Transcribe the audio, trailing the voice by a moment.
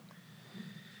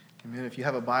Amen. If you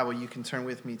have a Bible, you can turn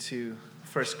with me to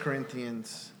 1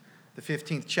 Corinthians, the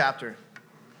 15th chapter.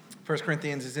 1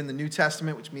 Corinthians is in the New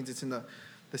Testament, which means it's in the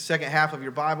second half of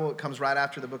your Bible. It comes right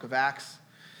after the book of Acts.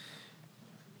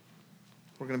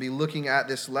 We're going to be looking at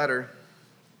this letter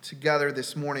together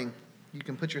this morning. You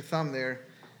can put your thumb there,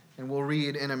 and we'll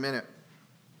read in a minute.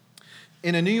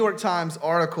 In a New York Times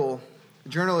article,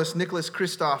 journalist Nicholas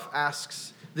Kristof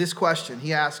asks this question.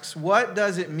 He asks, what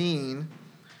does it mean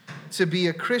to be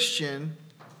a Christian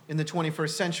in the 21st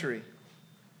century?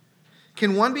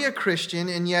 Can one be a Christian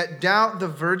and yet doubt the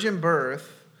virgin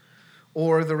birth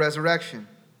or the resurrection?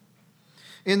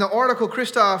 In the article,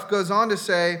 Kristof goes on to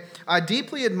say, I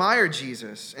deeply admire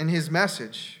Jesus and his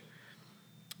message,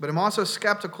 but I'm also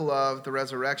skeptical of the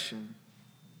resurrection.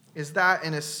 Is that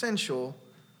an essential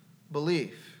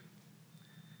belief?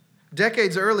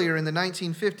 Decades earlier in the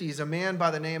 1950s, a man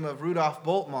by the name of Rudolf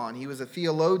Bultmann, he was a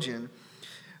theologian,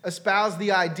 espoused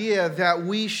the idea that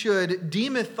we should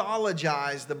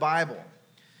demythologize the Bible,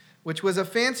 which was a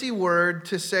fancy word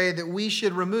to say that we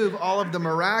should remove all of the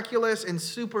miraculous and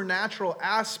supernatural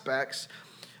aspects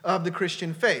of the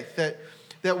Christian faith,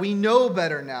 that we know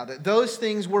better now, that those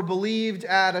things were believed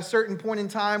at a certain point in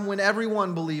time when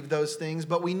everyone believed those things,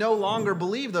 but we no longer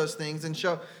believe those things, and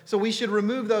so we should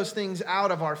remove those things out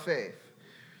of our faith.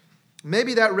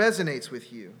 Maybe that resonates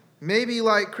with you. Maybe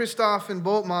like Kristof and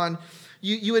Bultmann,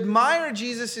 you admire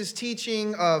Jesus'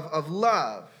 teaching of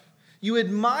love. You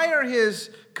admire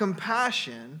his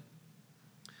compassion,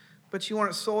 but you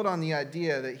aren't sold on the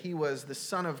idea that he was the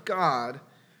Son of God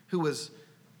who was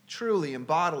truly and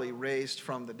bodily raised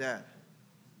from the dead.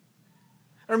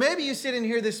 Or maybe you sit in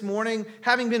here this morning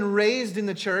having been raised in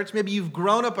the church. Maybe you've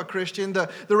grown up a Christian. The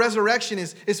resurrection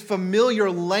is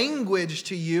familiar language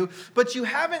to you, but you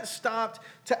haven't stopped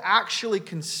to actually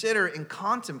consider and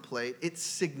contemplate its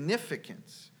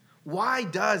significance. Why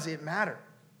does it matter?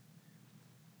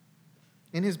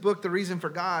 In his book, The Reason for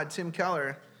God, Tim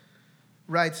Keller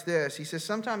writes this. He says,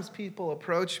 sometimes people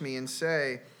approach me and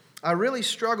say, I really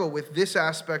struggle with this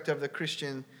aspect of the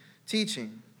Christian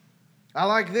teaching. I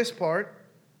like this part,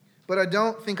 but I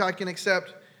don't think I can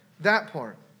accept that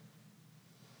part.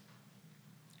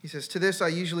 He says, to this I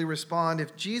usually respond,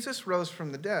 if Jesus rose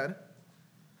from the dead,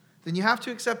 then you have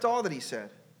to accept all that he said.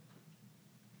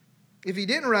 If he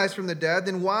didn't rise from the dead,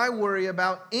 then why worry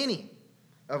about any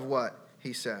of what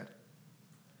he said?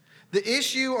 The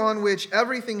issue on which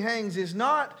everything hangs is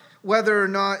not whether or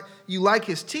not you like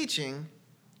his teaching,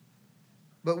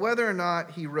 but whether or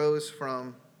not he rose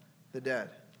from the dead.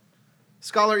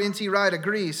 Scholar N.T. Wright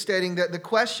agrees, stating that the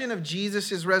question of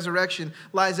Jesus' resurrection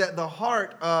lies at the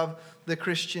heart of the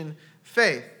Christian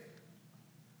faith.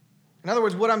 In other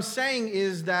words, what I'm saying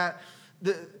is that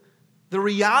the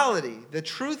reality, the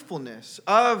truthfulness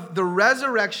of the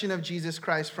resurrection of Jesus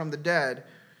Christ from the dead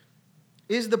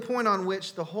is the point on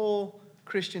which the whole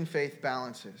Christian faith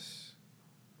balances.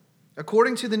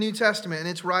 According to the New Testament and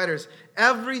its writers,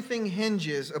 everything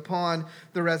hinges upon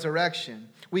the resurrection.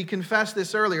 We confessed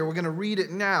this earlier. We're going to read it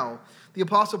now. The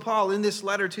Apostle Paul, in this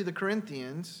letter to the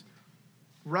Corinthians,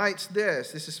 writes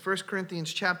this. This is 1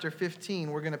 Corinthians chapter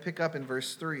 15. We're going to pick up in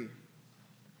verse 3.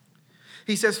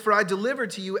 He says, for I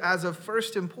delivered to you as of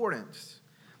first importance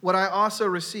what I also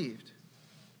received,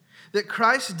 that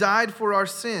Christ died for our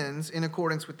sins in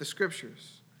accordance with the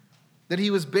Scriptures, that he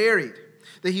was buried,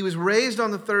 that he was raised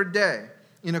on the third day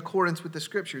in accordance with the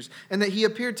Scriptures, and that he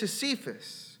appeared to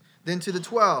Cephas, then to the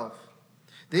 12.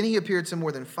 Then he appeared to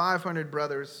more than 500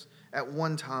 brothers at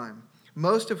one time,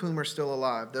 most of whom are still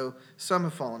alive, though some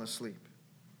have fallen asleep.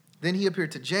 Then he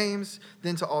appeared to James,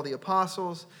 then to all the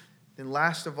apostles, then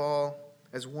last of all,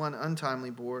 as one untimely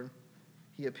born,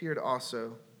 he appeared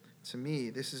also to me.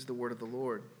 This is the word of the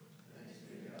Lord.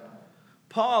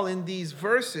 Paul, in these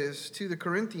verses to the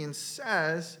Corinthians,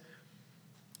 says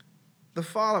the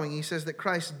following. He says that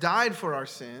Christ died for our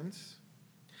sins,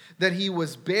 that he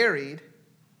was buried,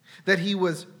 that he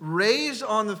was raised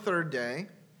on the third day,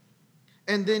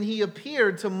 and then he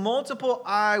appeared to multiple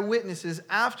eyewitnesses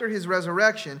after his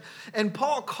resurrection. And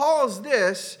Paul calls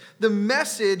this the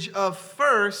message of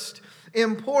first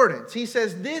importance. He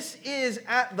says this is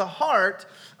at the heart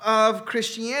of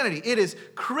Christianity. It is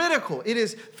critical. It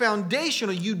is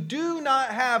foundational. You do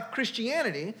not have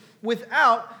Christianity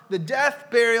without the death,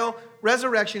 burial,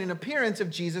 resurrection, and appearance of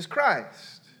Jesus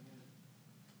Christ.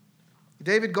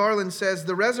 David Garland says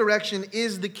the resurrection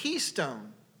is the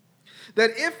keystone,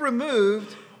 that if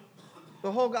removed,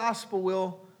 the whole gospel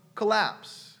will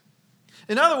collapse.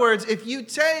 In other words, if you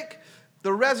take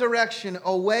the resurrection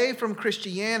away from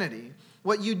Christianity,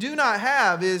 what you do not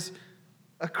have is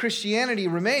a Christianity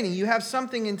remaining. You have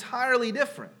something entirely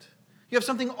different. You have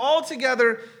something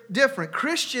altogether different.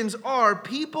 Christians are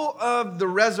people of the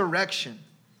resurrection.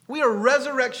 We are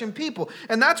resurrection people.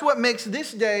 And that's what makes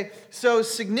this day so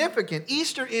significant.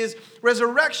 Easter is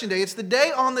Resurrection Day. It's the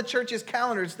day on the church's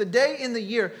calendar. It's the day in the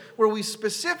year where we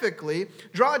specifically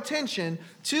draw attention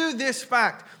to this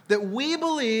fact that we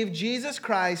believe Jesus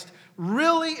Christ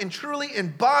really and truly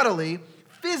and bodily,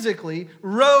 physically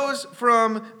rose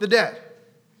from the dead.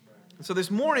 And so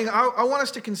this morning, I want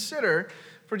us to consider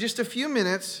for just a few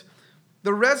minutes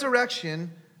the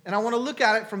resurrection, and I want to look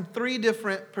at it from three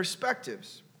different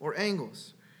perspectives or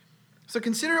angles. So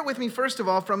consider it with me, first of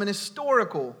all, from an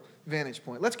historical vantage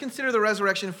point. Let's consider the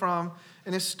resurrection from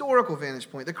an historical vantage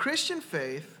point. The Christian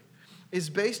faith is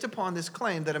based upon this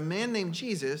claim that a man named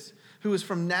Jesus, who was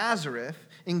from Nazareth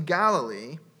in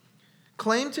Galilee,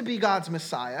 claimed to be God's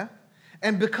Messiah,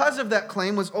 and because of that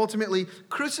claim was ultimately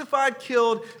crucified,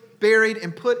 killed, buried,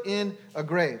 and put in a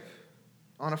grave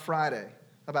on a Friday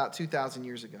about 2,000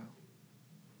 years ago.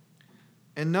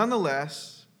 And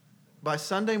nonetheless, by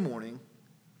Sunday morning,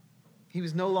 he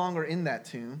was no longer in that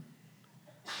tomb,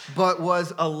 but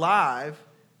was alive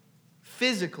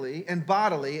physically and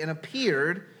bodily and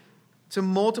appeared to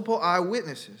multiple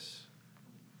eyewitnesses.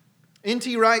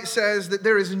 N.T. Wright says that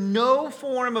there is no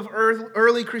form of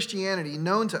early Christianity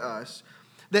known to us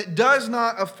that does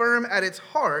not affirm at its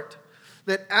heart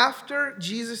that after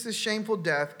Jesus' shameful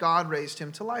death, God raised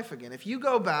him to life again. If you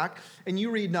go back and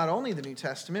you read not only the New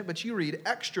Testament, but you read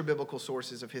extra biblical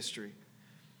sources of history,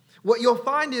 what you'll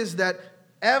find is that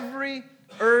every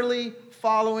early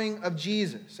following of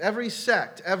Jesus, every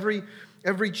sect, every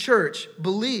church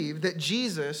believed that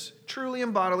Jesus truly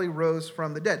and bodily rose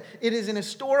from the dead. It is an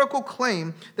historical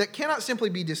claim that cannot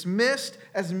simply be dismissed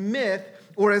as myth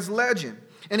or as legend.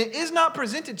 And it is not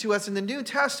presented to us in the New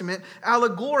Testament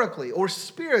allegorically or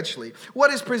spiritually.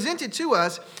 What is presented to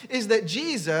us is that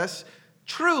Jesus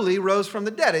truly rose from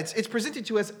the dead. It's presented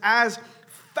to us as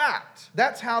fact.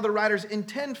 That's how the writers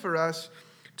intend for us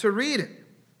to read it.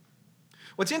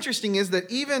 What's interesting is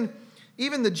that even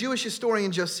the Jewish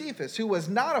historian Josephus, who was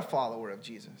not a follower of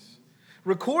Jesus,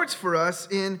 records for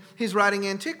us in his writing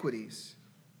Antiquities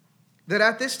that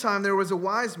at this time there was a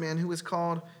wise man who was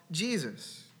called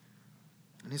Jesus.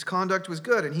 And his conduct was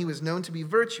good, and he was known to be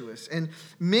virtuous. And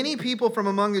many people from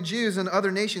among the Jews and other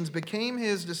nations became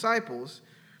his disciples.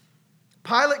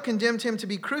 Pilate condemned him to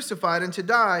be crucified and to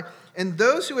die, and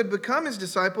those who had become his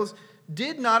disciples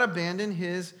did not abandon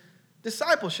his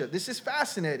discipleship. This is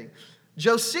fascinating.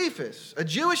 Josephus, a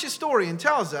Jewish historian,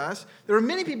 tells us there were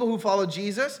many people who followed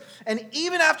Jesus, and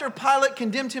even after Pilate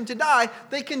condemned him to die,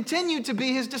 they continued to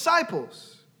be his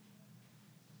disciples.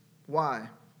 Why?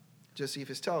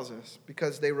 Josephus tells us,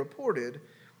 because they reported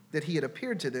that he had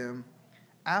appeared to them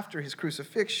after his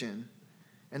crucifixion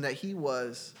and that he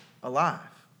was alive.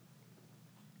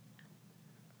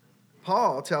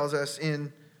 Paul tells us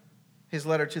in his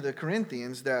letter to the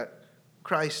Corinthians that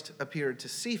Christ appeared to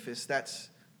Cephas, that's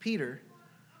Peter,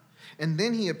 and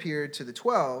then he appeared to the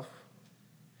 12,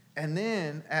 and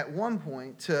then at one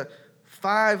point to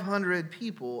 500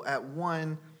 people at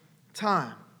one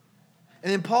time.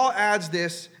 And then Paul adds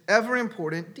this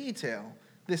ever-important detail,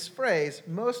 this phrase,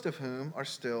 most of whom are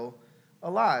still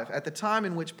alive. At the time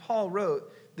in which Paul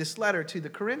wrote this letter to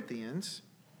the Corinthians,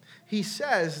 he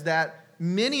says that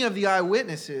many of the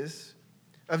eyewitnesses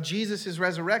of Jesus'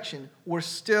 resurrection were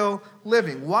still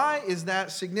living. Why is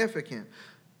that significant?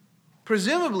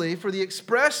 Presumably for the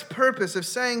express purpose of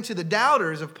saying to the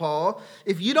doubters of Paul,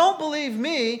 if you don't believe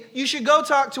me, you should go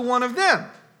talk to one of them.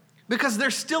 Because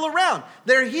they're still around.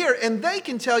 They're here, and they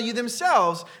can tell you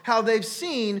themselves how they've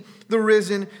seen the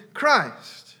risen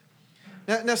Christ.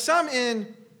 Now some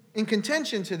in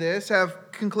contention to this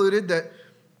have concluded that,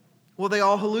 well, they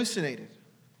all hallucinated.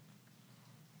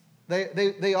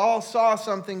 They all saw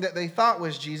something that they thought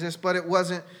was Jesus, but it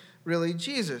wasn't really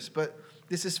Jesus. But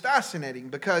this is fascinating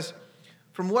because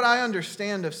from what I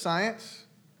understand of science,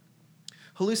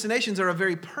 hallucinations are a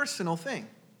very personal thing.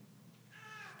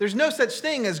 There's no such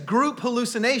thing as group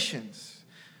hallucinations.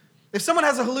 If someone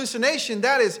has a hallucination,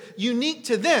 that is unique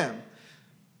to them.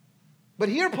 But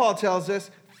here Paul tells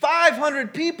us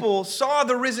 500 people saw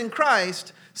the risen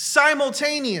Christ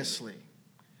simultaneously.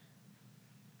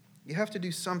 You have to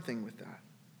do something with that.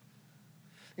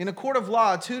 In a court of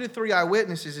law, 2 to 3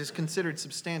 eyewitnesses is considered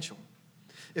substantial.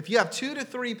 If you have 2 to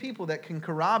 3 people that can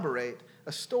corroborate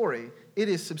a story, it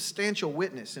is substantial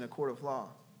witness in a court of law.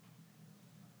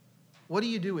 What do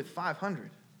you do with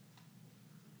 500?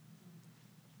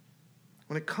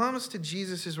 When it comes to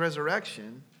Jesus'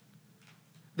 resurrection,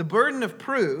 the burden of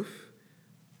proof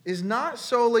is not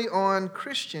solely on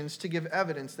Christians to give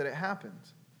evidence that it happened.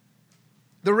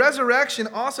 The resurrection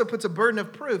also puts a burden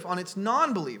of proof on its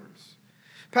non-believers.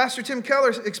 Pastor Tim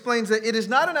Keller explains that it is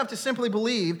not enough to simply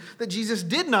believe that Jesus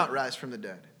did not rise from the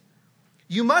dead.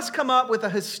 You must come up with a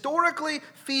historically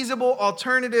feasible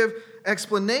alternative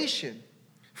explanation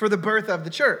for the birth of the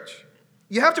church.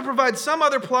 You have to provide some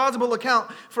other plausible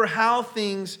account for how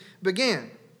things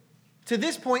began. To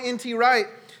this point, N.T. Wright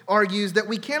argues that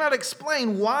we cannot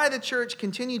explain why the church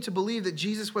continued to believe that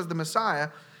Jesus was the Messiah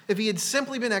if he had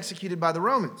simply been executed by the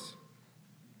Romans.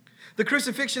 The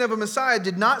crucifixion of a Messiah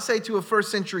did not say to a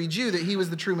first century Jew that he was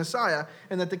the true Messiah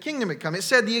and that the kingdom had come. It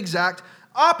said the exact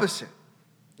opposite.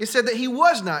 It said that he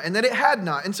was not and that it had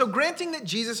not. And so granting that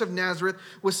Jesus of Nazareth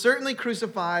was certainly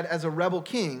crucified as a rebel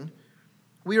king,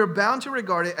 we are bound to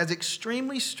regard it as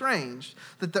extremely strange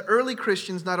that the early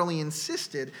Christians not only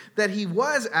insisted that he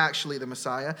was actually the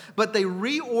Messiah, but they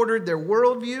reordered their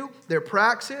worldview, their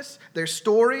praxis, their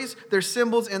stories, their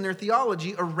symbols, and their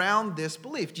theology around this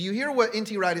belief. Do you hear what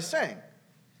N.T. Wright is saying?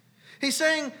 He's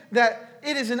saying that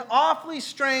it is an awfully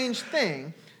strange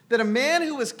thing that a man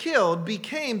who was killed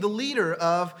became the leader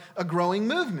of a growing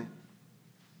movement.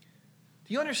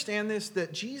 Do you understand this?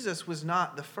 That Jesus was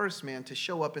not the first man to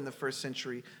show up in the first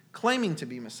century claiming to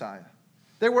be Messiah.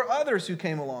 There were others who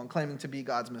came along claiming to be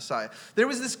God's Messiah. There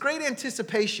was this great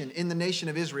anticipation in the nation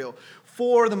of Israel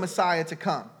for the Messiah to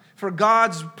come, for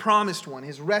God's promised one,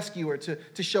 his rescuer,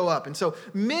 to show up. And so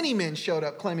many men showed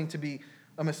up claiming to be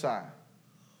a Messiah.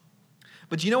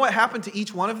 But do you know what happened to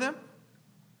each one of them?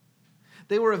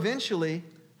 They were eventually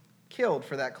killed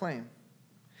for that claim.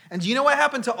 And do you know what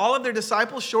happened to all of their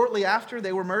disciples shortly after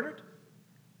they were murdered?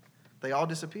 They all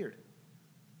disappeared.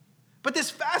 But this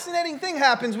fascinating thing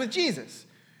happens with Jesus.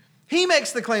 He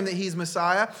makes the claim that he's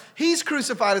Messiah. He's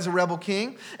crucified as a rebel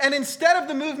king. And instead of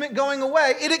the movement going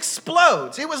away, it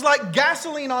explodes. It was like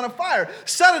gasoline on a fire.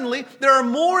 Suddenly, there are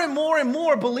more and more and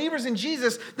more believers in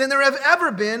Jesus than there have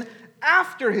ever been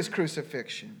after his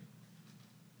crucifixion.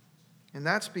 And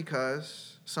that's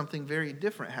because something very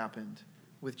different happened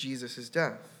with Jesus'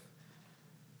 death.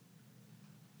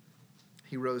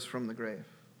 He rose from the grave.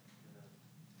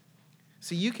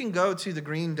 See, you can go to the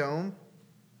Green Dome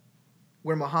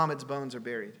where Muhammad's bones are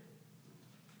buried.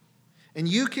 And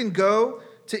you can go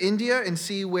to India and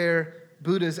see where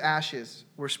Buddha's ashes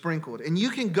were sprinkled. And you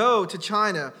can go to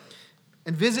China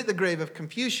and visit the grave of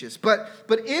Confucius. But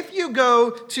if you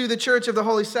go to the Church of the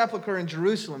Holy Sepulchre in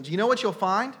Jerusalem, do you know what you'll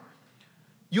find?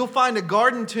 You'll find a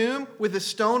garden tomb with a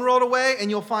stone rolled away,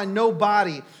 and you'll find no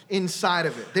body inside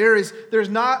of it. There's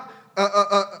not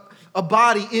a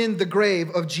body in the grave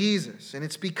of Jesus. And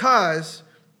it's because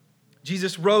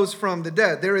Jesus rose from the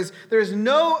dead. There is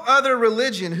no other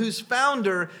religion whose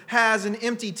founder has an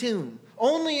empty tomb.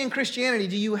 Only in Christianity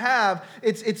do you have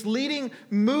its leading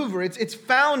mover, its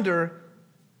founder,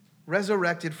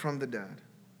 resurrected from the dead.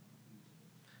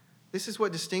 This is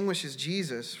what distinguishes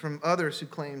Jesus from others who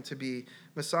claim to be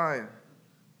Messiah.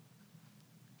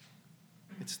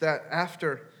 It's that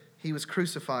after he was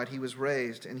crucified, he was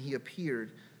raised, and he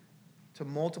appeared to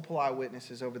multiple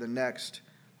eyewitnesses over the next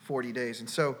 40 days. And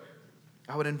so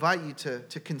I would invite you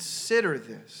to consider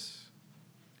this,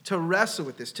 to wrestle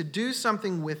with this, to do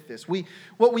something with this.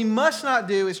 What we must not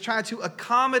do is try to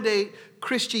accommodate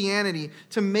Christianity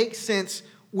to make sense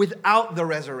without the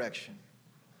resurrection.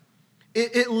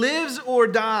 It lives or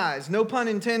dies, no pun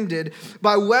intended,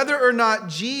 by whether or not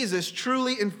Jesus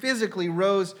truly and physically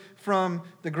rose from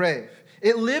the grave.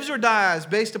 It lives or dies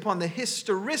based upon the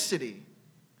historicity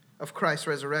of Christ's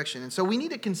resurrection. And so we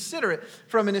need to consider it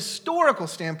from an historical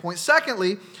standpoint.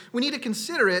 Secondly, we need to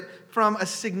consider it from a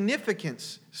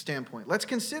significance standpoint. Let's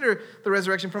consider the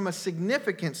resurrection from a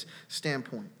significance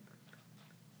standpoint.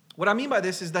 What I mean by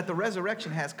this is that the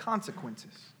resurrection has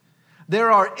consequences. There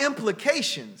are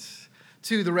implications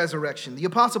to the resurrection. The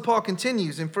Apostle Paul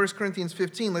continues in 1 Corinthians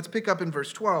 15. Let's pick up in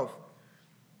verse 12.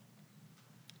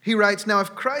 He writes, "Now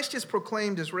if Christ is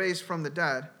proclaimed as raised from the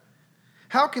dead,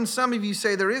 how can some of you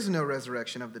say there is no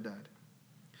resurrection of the dead?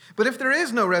 But if there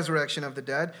is no resurrection of the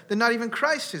dead, then not even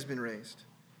Christ has been raised.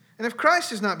 And if Christ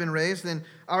has not been raised, then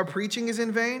our preaching is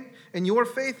in vain, and your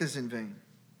faith is in vain.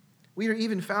 We are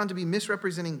even found to be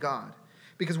misrepresenting God,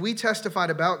 because we testified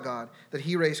about God that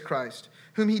he raised Christ,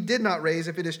 whom he did not raise,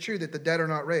 if it is true that the dead are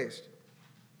not raised.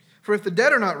 For if the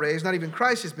dead are not raised, not even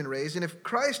Christ has been raised. And if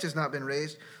Christ has not been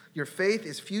raised, your faith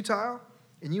is futile,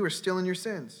 and you are still in your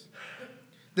sins.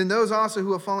 Then those also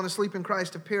who have fallen asleep in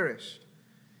Christ have perished.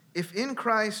 If in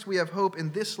Christ we have hope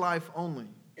in this life only,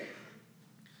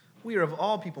 we are of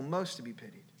all people most to be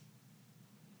pitied.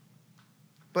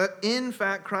 But in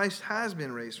fact, Christ has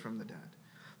been raised from the dead,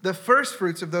 the first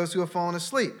fruits of those who have fallen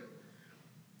asleep.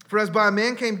 For as by a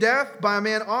man came death, by a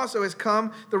man also has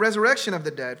come the resurrection of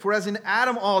the dead. For as in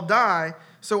Adam all die,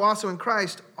 so also in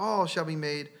Christ all shall be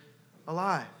made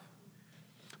alive.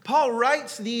 Paul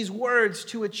writes these words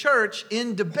to a church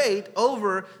in debate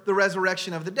over the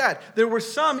resurrection of the dead. There were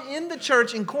some in the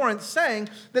church in Corinth saying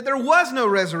that there was no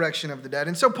resurrection of the dead.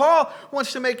 And so Paul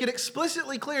wants to make it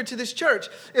explicitly clear to this church,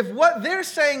 if what they're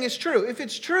saying is true, if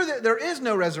it's true that there is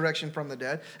no resurrection from the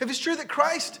dead, if it's true that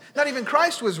Christ, not even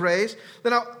Christ was raised,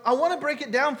 then I want to break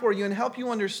it down for you and help you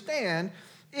understand,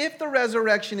 if the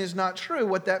resurrection is not true,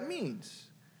 what that means.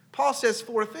 Paul says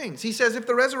 4 things. He says if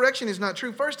the resurrection is not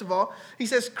true, first of all, he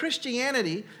says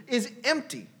Christianity is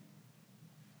empty.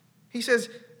 He says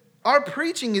our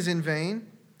preaching is in vain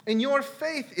and your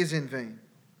faith is in vain.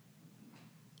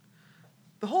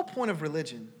 The whole point of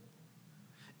religion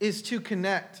is to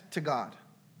connect to God.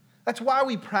 That's why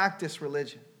we practice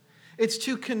religion. It's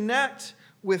to connect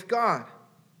with God.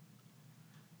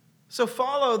 So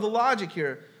follow the logic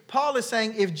here. Paul is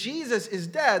saying if Jesus is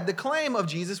dead, the claim of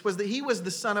Jesus was that he was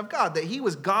the Son of God, that he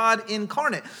was God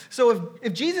incarnate. So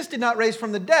if Jesus did not raise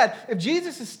from the dead, if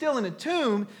Jesus is still in a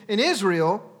tomb in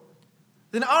Israel,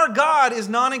 then our God is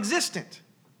non-existent.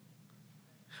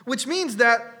 Which means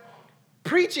that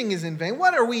preaching is in vain.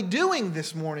 What are we doing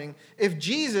this morning if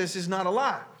Jesus is not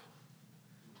alive?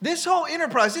 This whole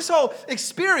enterprise, this whole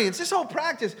experience, this whole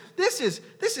practice, this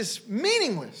is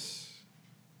meaningless.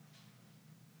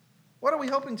 What are we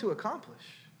hoping to accomplish?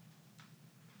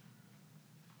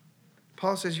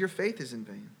 Paul says your faith is in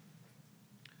vain.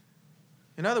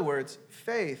 In other words,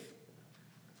 faith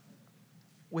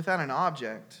without an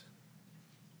object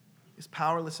is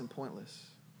powerless and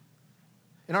pointless.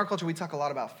 In our culture, we talk a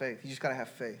lot about faith. You just got to have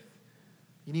faith.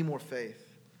 You need more faith.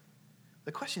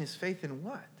 The question is, faith in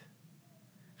what?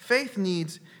 Faith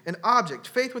needs an object.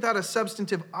 Faith without a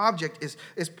substantive object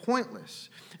is pointless.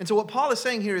 And so what Paul is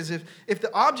saying here is if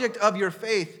the object of your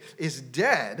faith is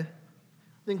dead,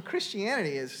 then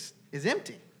Christianity is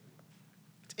empty.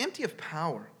 It's empty of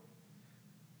power.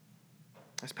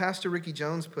 As Pastor Ricky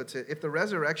Jones puts it, if the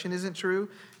resurrection isn't true,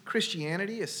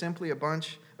 Christianity is simply a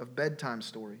bunch of bedtime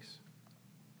stories.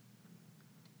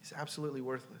 It's absolutely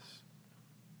worthless.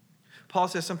 Paul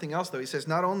says something else, though. He says,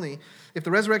 not only, if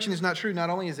the resurrection is not true, not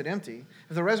only is it empty,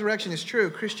 if the resurrection is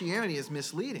true, Christianity is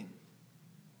misleading.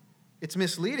 It's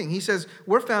misleading. He says,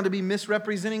 we're found to be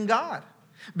misrepresenting God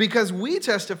because we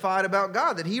testified about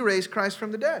God, that he raised Christ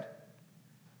from the dead.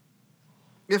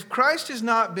 If Christ has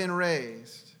not been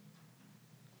raised,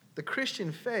 the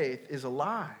Christian faith is a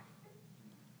lie.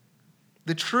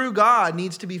 The true God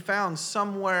needs to be found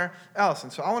somewhere else.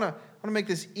 And so I want to make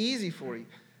this easy for you.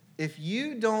 If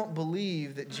you don't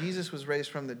believe that Jesus was raised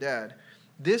from the dead,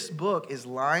 this book is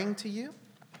lying to you,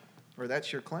 or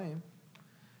that's your claim,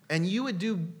 and you would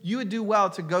do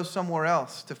well to go somewhere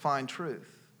else to find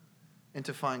truth and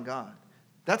to find God.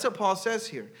 That's what Paul says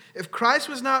here. If Christ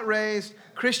was not raised,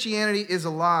 Christianity is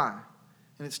a lie,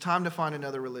 and it's time to find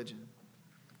another religion.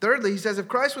 Thirdly, he says, if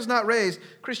Christ was not raised,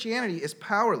 Christianity is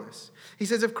powerless. He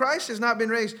says, if Christ has not been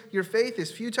raised, your faith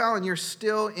is futile and you're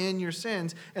still in your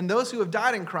sins. And those who have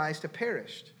died in Christ have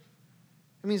perished.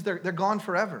 It means they're gone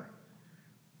forever.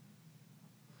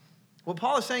 What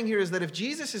Paul is saying here is that if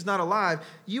Jesus is not alive,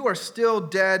 you are still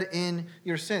dead in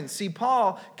your sins. See,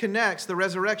 Paul connects the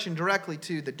resurrection directly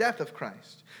to the death of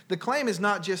Christ. The claim is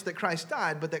not just that Christ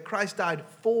died, but that Christ died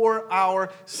for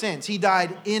our sins. He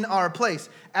died in our place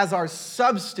as our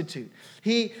substitute.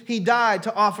 He died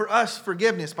to offer us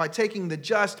forgiveness by taking the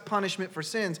just punishment for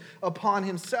sins upon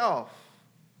himself.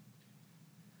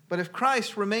 But if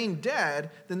Christ remained dead,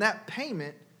 then that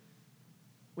payment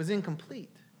was incomplete.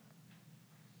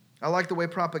 I like the way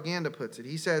Propaganda puts it.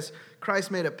 He says, Christ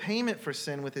made a payment for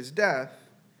sin with his death,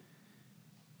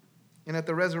 and at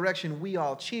the resurrection, we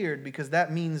all cheered because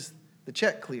that means the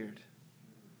check cleared.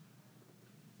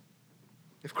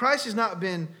 If Christ has not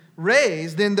been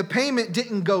raised, then the payment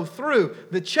didn't go through.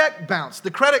 The check bounced. The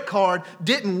credit card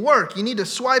didn't work. You need to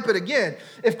swipe it again.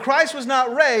 If Christ was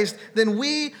not raised, then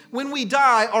we, when we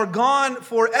die, are gone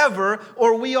forever,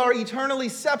 or we are eternally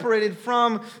separated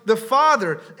from the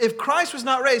Father. If Christ was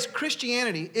not raised,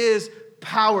 Christianity is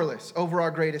powerless over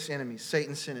our greatest enemies,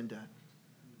 Satan, sin, and death.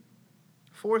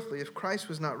 Fourthly, if Christ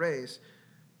was not raised,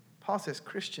 Paul says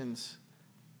Christians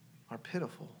are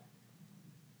pitiful.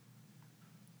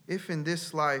 If in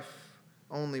this life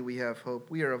only we have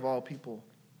hope, we are of all people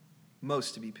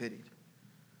most to be pitied.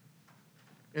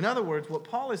 In other words, what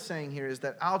Paul is saying here is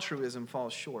that altruism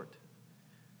falls short.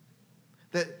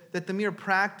 That the mere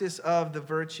practice of the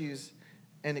virtues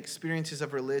and experiences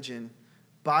of religion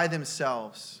by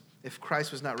themselves, if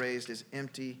Christ was not raised, is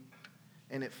empty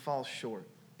and it falls short.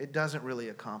 it doesn't really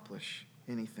accomplish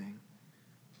anything.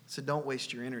 So don't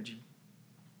waste your energy.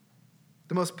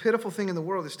 The most pitiful thing in the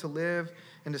world is to live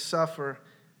and to suffer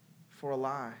for a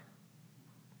lie.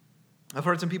 I've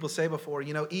heard some people say before,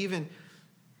 even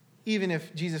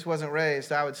if Jesus wasn't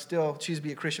raised, I would still choose to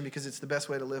be a Christian because it's the best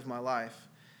way to live my life.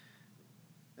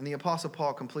 And the Apostle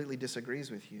Paul completely disagrees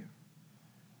with you.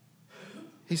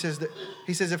 He says,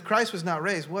 if Christ was not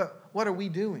raised, what are we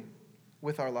doing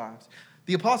with our lives?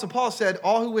 The Apostle Paul said,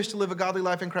 all who wish to live a godly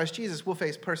life in Christ Jesus will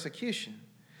face persecution.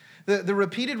 The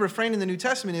repeated refrain in the New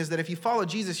Testament is that if you follow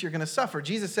Jesus, you're going to suffer.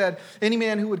 Jesus said, any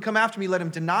man who would come after me, let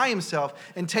him deny himself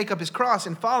and take up his cross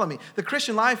and follow me. The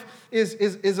Christian life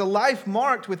is a life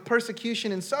marked with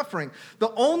persecution and suffering.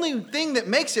 The only thing that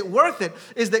makes it worth it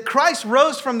is that Christ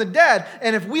rose from the dead.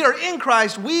 And if we are in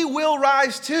Christ, we will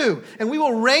rise too. And we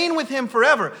will reign with him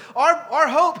forever. Our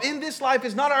hope in this life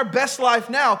is not our best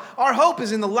life now. Our hope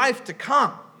is in the life to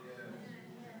come.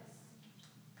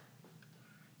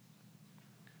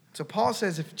 So Paul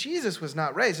says, if Jesus was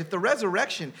not raised, if the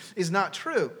resurrection is not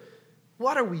true,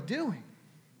 what are we doing?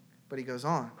 But he goes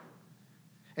on.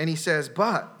 And he says,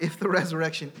 but if the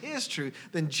resurrection is true,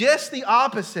 then just the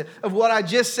opposite of what I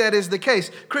just said is the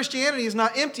case. Christianity is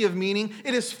not empty of meaning.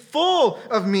 It is full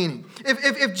of meaning.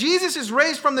 If Jesus is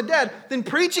raised from the dead, then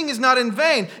preaching is not in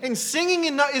vain and singing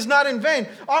is not in vain.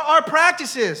 Our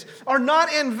practices are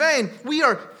not in vain. We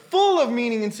are full of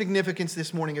meaning and significance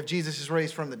this morning if Jesus is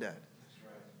raised from the dead.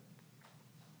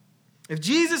 If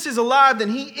Jesus is alive, then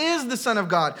he is the Son of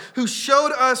God who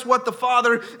showed us what the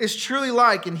Father is truly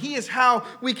like, and he is how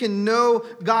we can know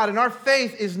God. And our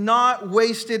faith is not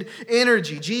wasted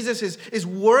energy. Jesus is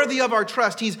worthy of our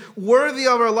trust. He's worthy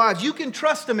of our lives. You can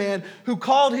trust a man who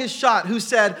called his shot, who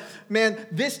said, man,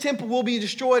 this temple will be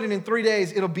destroyed and in 3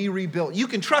 days it'll be rebuilt. You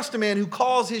can trust a man who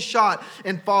calls his shot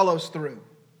and follows through.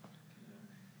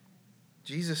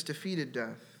 Jesus defeated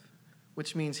death,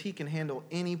 which means he can handle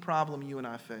any problem you and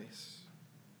I face.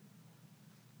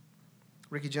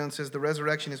 Ricky Jones says the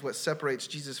resurrection is what separates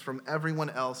Jesus from everyone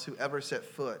else who ever set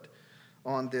foot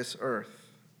on this earth.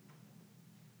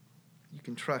 You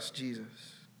can trust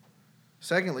Jesus.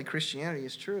 Secondly, Christianity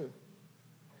is true.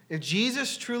 If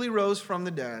Jesus truly rose from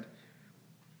the dead,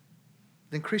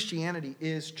 then Christianity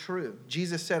is true.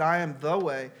 Jesus said, I am the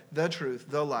way, the truth,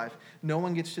 the life. No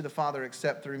one gets to the Father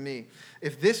except through me.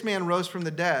 If this man rose from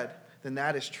the dead, then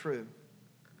that is true.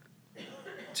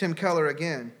 Tim Keller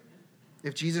again.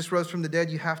 If Jesus rose from the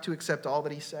dead, you have to accept all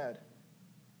that he said.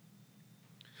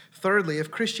 Thirdly,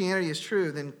 if Christianity is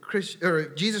true, then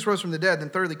if Jesus rose from the dead, then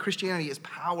thirdly, Christianity is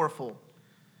powerful.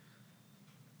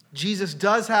 Jesus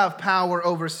does have power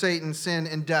over Satan, sin,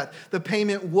 and death. The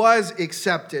payment was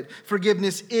accepted.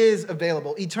 Forgiveness is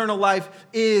available. Eternal life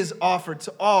is offered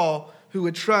to all who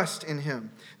would trust in him.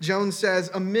 Jones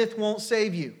says, a myth won't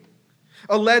save you.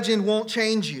 A legend won't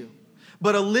change you.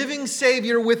 But a living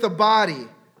Savior with a body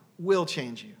will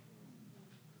change you.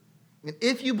 And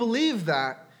if you believe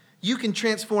that, you can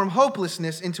transform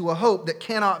hopelessness into a hope that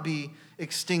cannot be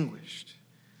extinguished.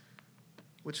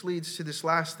 Which leads to this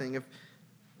last thing.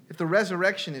 If the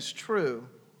resurrection is true,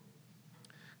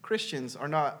 Christians are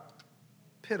not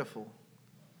pitiful.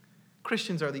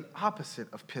 Christians are the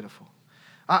opposite of pitiful.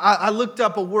 I looked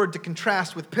up a word to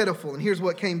contrast with pitiful, and here's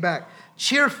what came back.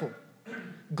 Cheerful,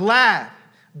 glad,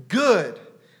 good,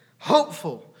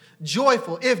 hopeful,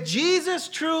 joyful. If Jesus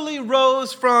truly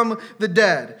rose from the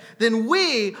dead, then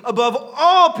we, above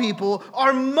all people,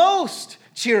 are most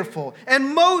cheerful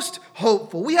and most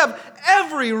hopeful. We have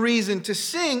every reason to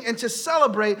sing and to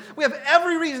celebrate. We have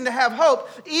every reason to have hope,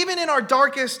 even in our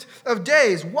darkest of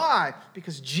days. Why?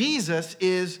 Because Jesus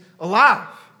is alive.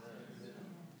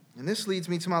 And this leads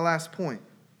me to my last point,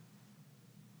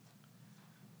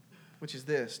 which is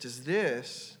this. Does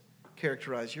this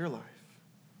characterize your life?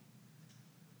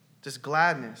 Does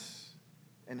gladness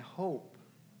and hope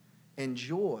and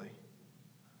joy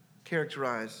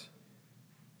characterize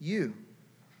you?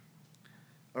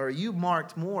 Or are you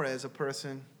marked more as a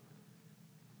person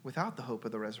without the hope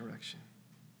of the resurrection?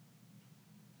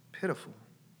 Pitiful.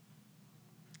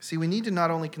 See, we need to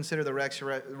not only consider the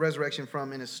resurrection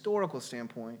from an historical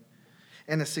standpoint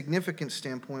and a significant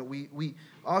standpoint, we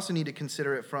also need to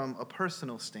consider it from a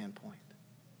personal standpoint.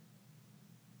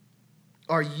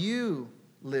 Are you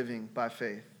living by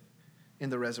faith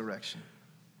in the resurrection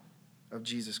of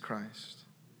Jesus Christ?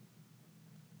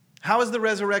 How is the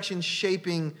resurrection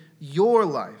shaping your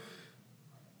life?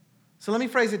 So let me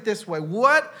phrase it this way.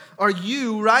 What are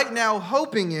you right now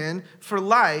hoping in for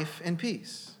life and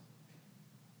peace?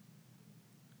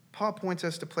 Paul points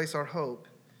us to place our hope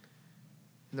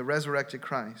in the resurrected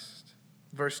Christ.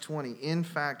 Verse 20, in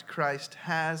fact, Christ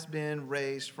has been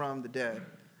raised from the dead,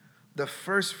 the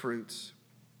first fruits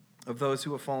of those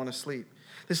who have fallen asleep.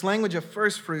 This language of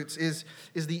first fruits is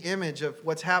the image of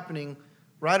what's happening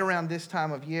right around this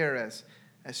time of year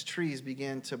as trees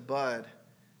begin to bud,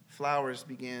 flowers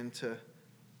begin to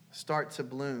start to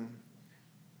bloom.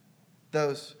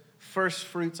 Those first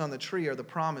fruits on the tree are the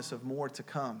promise of more to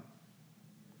come.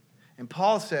 And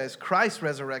Paul says Christ's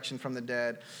resurrection from the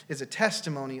dead is a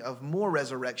testimony of more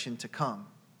resurrection to come.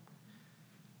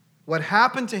 What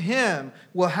happened to him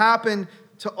will happen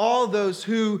to all those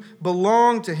who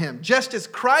belong to him. Just as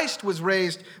Christ was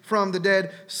raised from the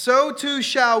dead, so too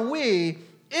shall we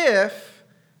if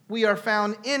we are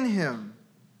found in him.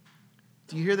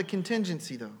 Do you hear the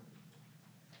contingency, though?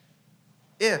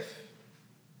 If.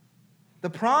 The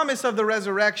promise of the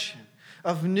resurrection,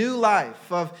 of new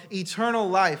life, of eternal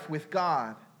life with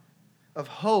God, of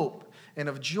hope and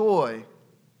of joy,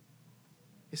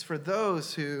 is for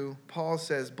those who, Paul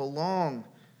says, belong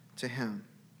to him.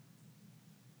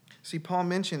 See, Paul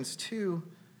mentions two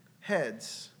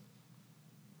heads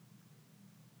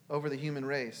over the human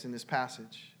race in this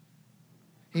passage.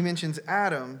 He mentions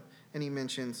Adam and he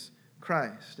mentions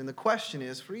Christ. And the question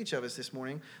is, for each of us this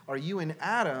morning, are you in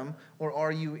Adam or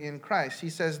are you in Christ? He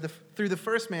says, through the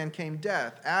first man came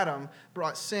death. Adam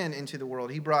brought sin into the world.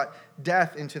 He brought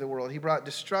death into the world. He brought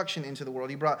destruction into the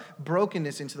world. He brought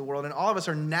brokenness into the world. And all of us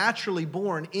are naturally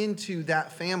born into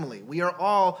that family. We are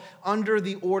all under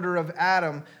the order of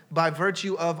Adam by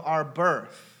virtue of our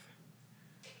birth.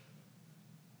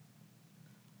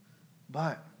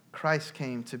 But Christ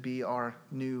came to be our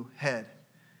new head.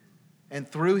 And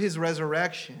through his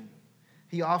resurrection,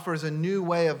 he offers a new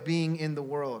way of being in the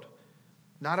world.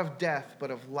 Not of death,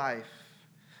 but of life.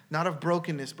 Not of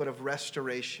brokenness, but of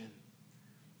restoration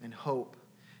and hope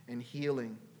and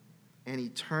healing and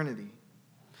eternity.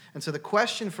 And so the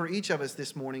question for each of us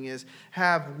this morning is,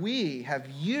 have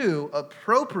you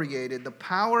appropriated the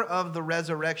power of the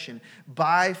resurrection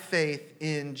by faith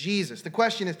in Jesus? The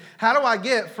question is, how do I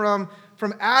get from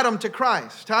Adam to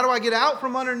Christ? How do I get out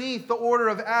from underneath the order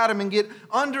of Adam and get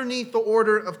underneath the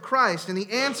order of Christ? And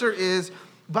the answer is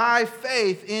by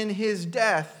faith in his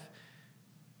death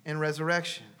and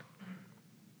resurrection.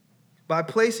 By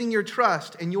placing your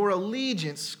trust and your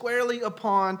allegiance squarely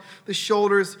upon the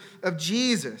shoulders of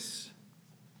Jesus.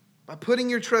 By putting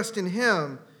your trust in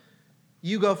him,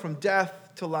 you go from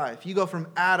death to life. You go from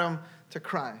Adam to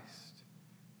Christ.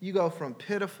 You go from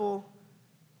pitiful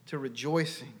to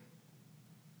rejoicing.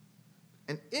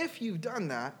 And if you've done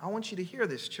that, I want you to hear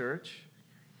this, church.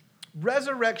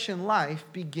 Resurrection life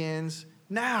begins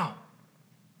now.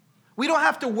 We don't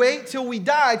have to wait till we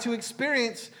die to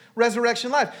experience resurrection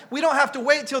life. We don't have to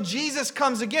wait till Jesus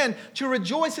comes again to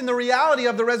rejoice in the reality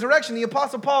of the resurrection. The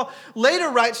Apostle Paul later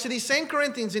writes to these same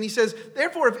Corinthians and he says,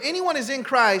 therefore, if anyone is in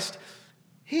Christ,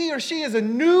 he or she is a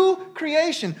new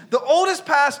creation. The old has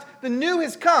passed, the new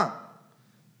has come.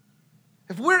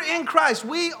 If we're in Christ,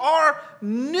 we are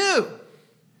new.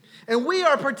 And we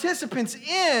are participants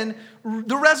in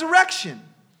the resurrection.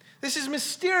 This is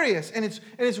mysterious and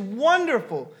it's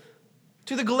wonderful.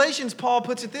 To the Galatians, Paul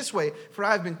puts it this way, for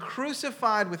I have been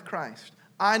crucified with Christ.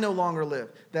 I no longer live.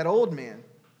 That old man,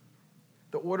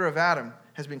 the order of Adam,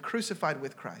 has been crucified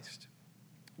with Christ.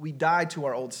 We died to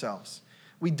our old selves.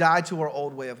 We died to our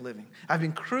old way of living. I've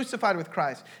been crucified with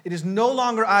Christ. It is no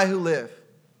longer I who live.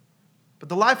 But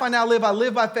the life I now live, I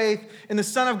live by faith in the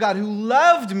Son of God who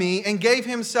loved me and gave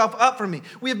himself up for me.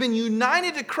 We have been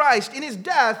united to Christ in his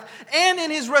death and in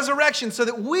his resurrection so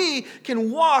that we can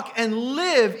walk and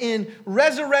live in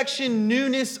resurrection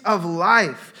newness of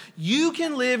life. You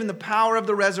can live in the power of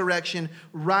the resurrection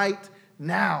right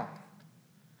now.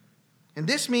 And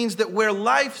this means that where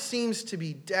life seems to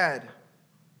be dead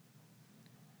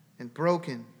and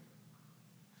broken,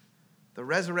 the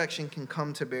resurrection can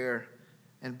come to bear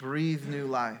and breathe new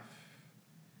life.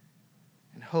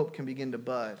 And hope can begin to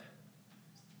bud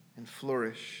and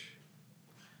flourish.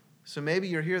 So maybe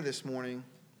you're here this morning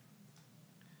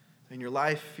and your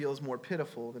life feels more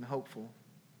pitiful than hopeful.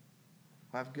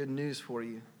 I have good news for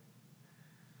you.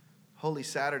 Holy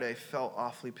Saturday felt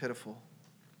awfully pitiful.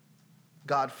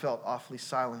 God felt awfully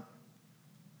silent.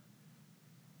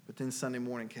 But then Sunday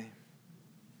morning came.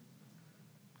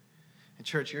 And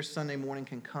church, your Sunday morning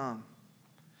can come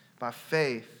by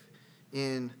faith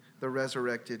in the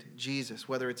resurrected Jesus.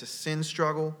 Whether it's a sin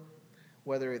struggle,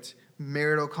 whether it's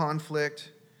marital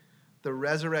conflict, the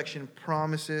resurrection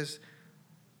promises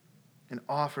and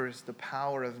offers the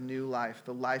power of new life,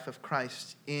 the life of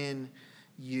Christ in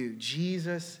you.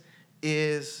 Jesus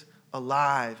is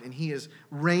alive, and he is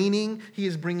reigning. He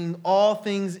is bringing all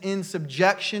things in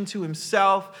subjection to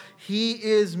himself. He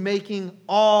is making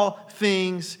all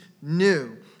things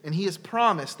new. And he has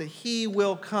promised that he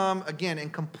will come again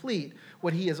and complete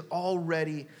what he has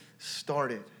already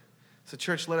started. So,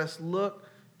 church, let us look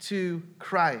to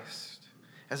Christ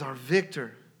as our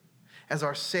victor, as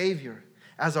our Savior,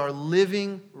 as our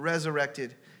living,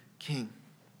 resurrected King.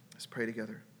 Let's pray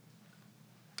together.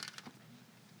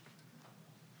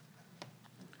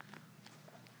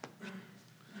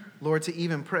 Lord, to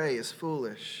even pray is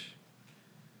foolish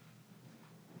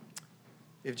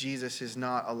if Jesus is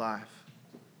not alive.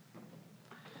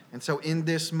 And so in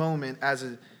this moment, as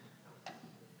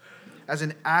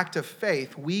an act of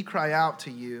faith, we cry out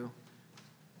to you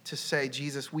to say,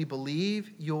 Jesus, we believe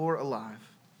you're alive,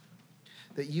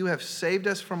 that you have saved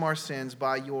us from our sins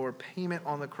by your payment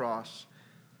on the cross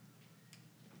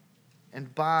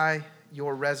and by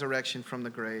your resurrection from the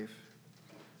grave.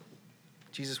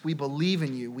 Jesus, we believe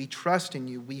in you, we trust in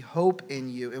you, we hope in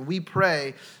you, and we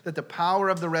pray that the power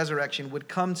of the resurrection would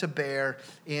come to bear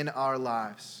in our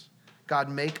lives. God,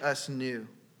 make us new.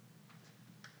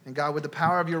 And God, with the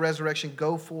power of your resurrection,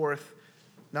 go forth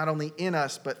not only in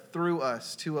us, but through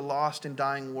us to a lost and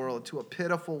dying world, to a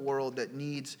pitiful world that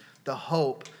needs the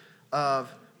hope of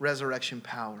resurrection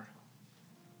power.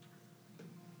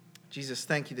 Jesus,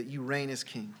 thank you that you reign as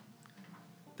King,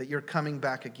 that you're coming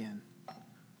back again.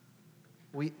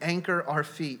 We anchor our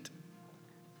feet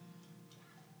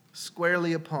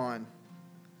squarely upon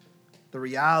the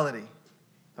reality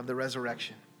of the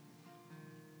resurrection.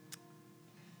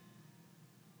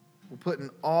 We're putting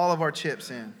all of our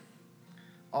chips in.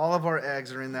 All of our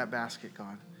eggs are in that basket,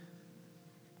 God,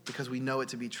 because we know it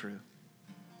to be true.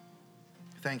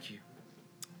 Thank you.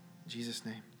 In Jesus'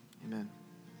 name, amen.